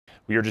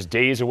We are just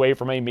days away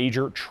from a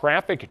major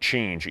traffic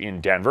change in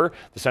Denver.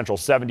 The Central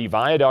 70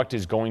 viaduct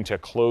is going to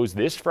close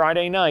this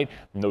Friday night,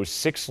 and those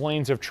 6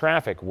 lanes of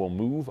traffic will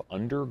move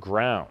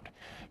underground.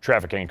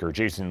 Traffic anchor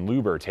Jason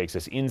Luber takes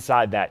us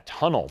inside that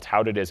tunnel,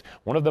 touted as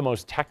one of the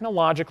most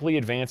technologically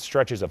advanced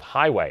stretches of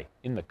highway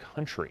in the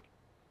country.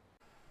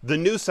 The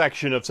new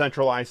section of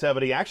Central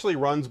I-70 actually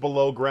runs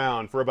below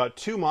ground for about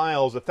 2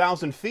 miles.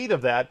 1,000 feet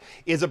of that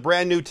is a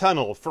brand new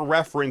tunnel. For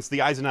reference,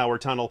 the Eisenhower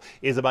Tunnel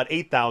is about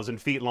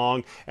 8,000 feet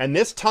long, and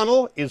this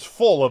tunnel is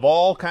full of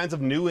all kinds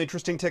of new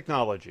interesting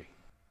technology.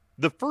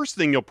 The first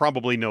thing you'll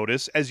probably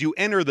notice as you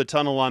enter the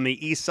tunnel on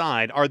the east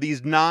side are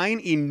these 9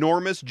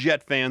 enormous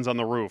jet fans on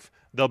the roof.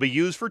 They'll be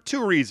used for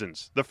 2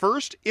 reasons. The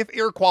first, if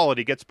air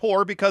quality gets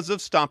poor because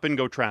of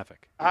stop-and-go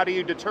traffic. How do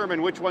you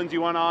determine which ones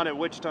you want on at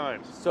which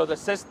times? So the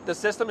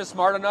system is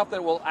smart enough that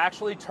it will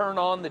actually turn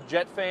on the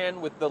jet fan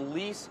with the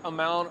least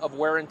amount of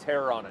wear and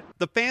tear on it.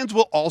 The fans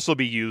will also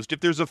be used if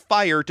there's a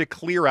fire to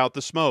clear out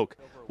the smoke.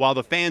 While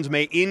the fans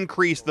may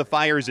increase the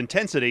fire's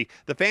intensity,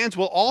 the fans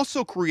will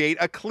also create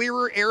a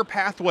clearer air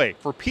pathway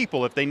for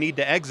people if they need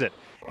to exit.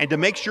 And to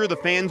make sure the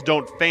fans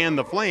don't fan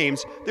the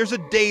flames, there's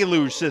a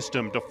deluge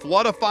system to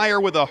flood a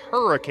fire with a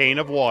hurricane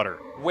of water.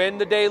 When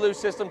the deluge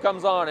system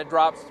comes on, it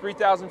drops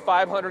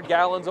 3,500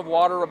 gallons of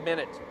water a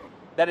minute.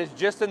 That is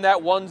just in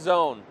that one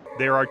zone.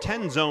 There are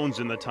 10 zones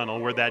in the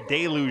tunnel where that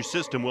deluge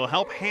system will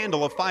help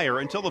handle a fire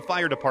until the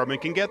fire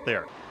department can get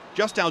there.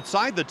 Just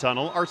outside the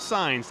tunnel are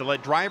signs to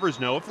let drivers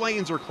know if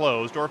lanes are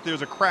closed or if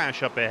there's a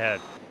crash up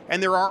ahead.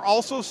 And there are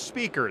also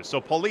speakers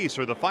so police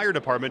or the fire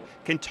department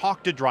can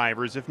talk to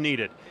drivers if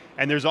needed.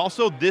 And there's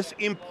also this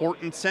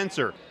important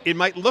sensor. It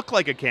might look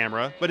like a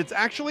camera, but it's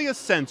actually a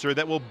sensor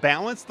that will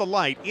balance the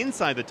light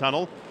inside the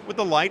tunnel with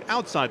the light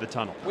outside the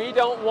tunnel. We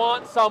don't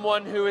want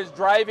someone who is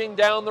driving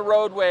down the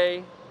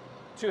roadway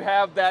to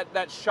have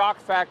that shock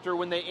factor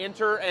when they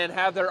enter and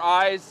have their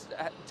eyes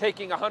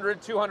taking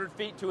 100, 200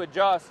 feet to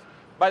adjust.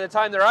 By the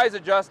time their eyes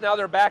adjust, now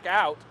they're back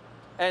out.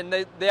 And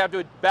they have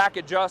to back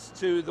adjust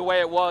to the way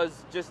it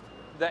was, just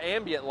the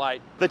ambient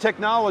light. The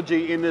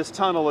technology in this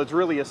tunnel is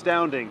really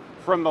astounding.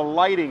 From the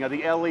lighting of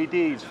the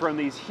LEDs, from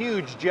these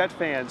huge jet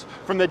fans,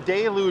 from the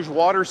deluge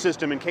water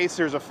system in case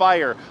there's a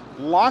fire.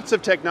 Lots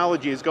of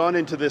technology has gone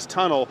into this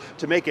tunnel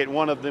to make it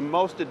one of the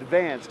most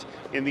advanced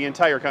in the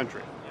entire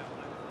country.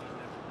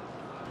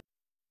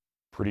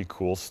 Pretty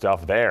cool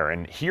stuff there.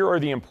 And here are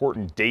the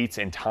important dates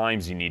and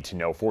times you need to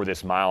know for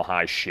this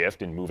mile-high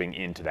shift and moving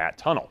into that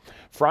tunnel.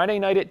 Friday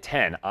night at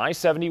 10,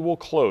 I-70 will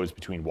close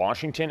between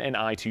Washington and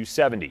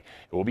I-270. It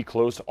will be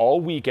closed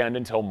all weekend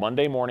until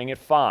Monday morning at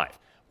 5.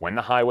 When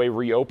the highway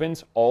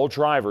reopens, all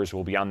drivers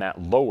will be on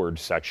that lowered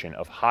section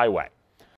of highway.